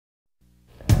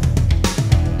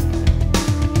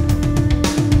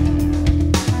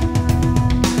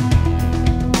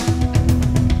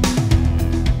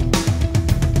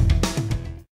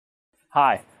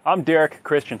Hi, I'm Derrick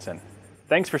Christenson.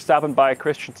 Thanks for stopping by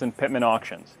Christenson Pittman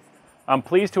Auctions. I'm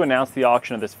pleased to announce the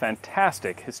auction of this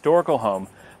fantastic historical home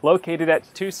located at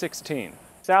 216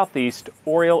 Southeast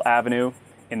Oriole Avenue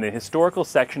in the historical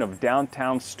section of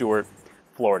downtown Stuart,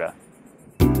 Florida.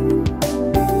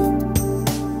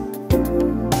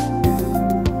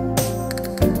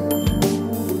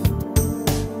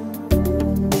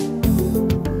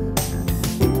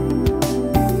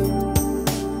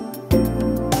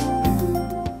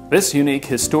 This unique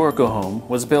historical home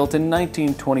was built in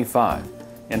 1925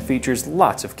 and features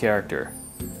lots of character.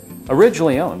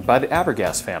 Originally owned by the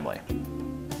Abergasse family.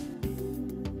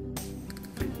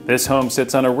 This home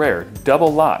sits on a rare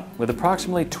double lot with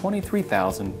approximately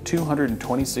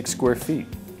 23,226 square feet.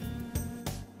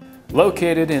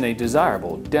 Located in a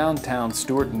desirable downtown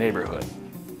Stuart neighborhood.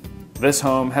 This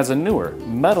home has a newer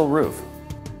metal roof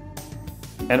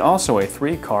and also a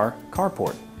 3-car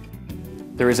carport.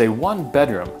 There is a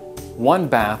 1-bedroom,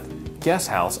 1-bath guest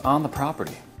house on the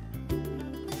property.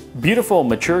 Beautiful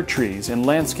mature trees and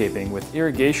landscaping with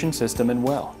irrigation system and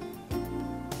well.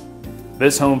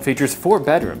 This home features 4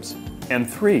 bedrooms and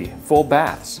 3 full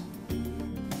baths.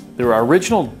 There are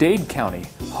original Dade County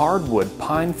hardwood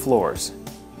pine floors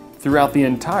throughout the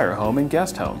entire home and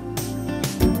guest home.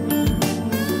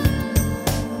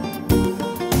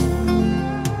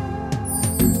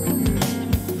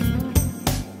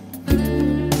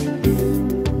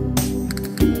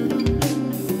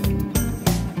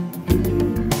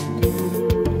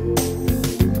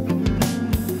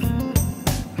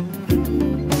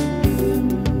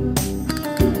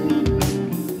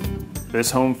 This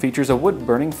home features a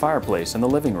wood-burning fireplace in the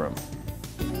living room.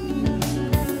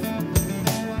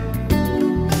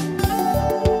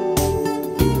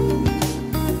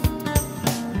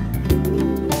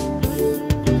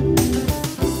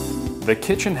 The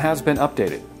kitchen has been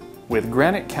updated with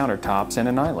granite countertops and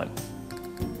an island.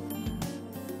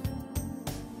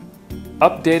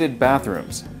 Updated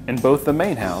bathrooms in both the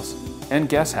main house and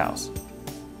guest house.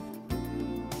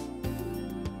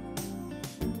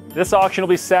 This auction will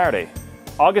be Saturday,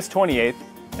 August 28th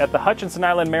at the Hutchinson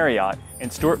Island Marriott in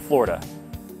Stuart, Florida.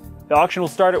 The auction will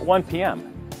start at 1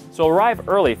 p.m., so arrive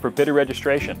early for bidder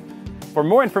registration. For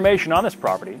more information on this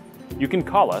property, you can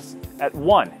call us at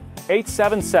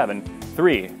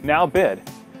 1-877-3-NOW-BID,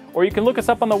 or you can look us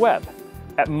up on the web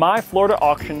at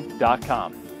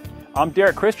myfloridaauction.com. I'm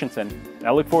Derrick Christenson, and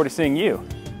I look forward to seeing you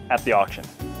at the auction.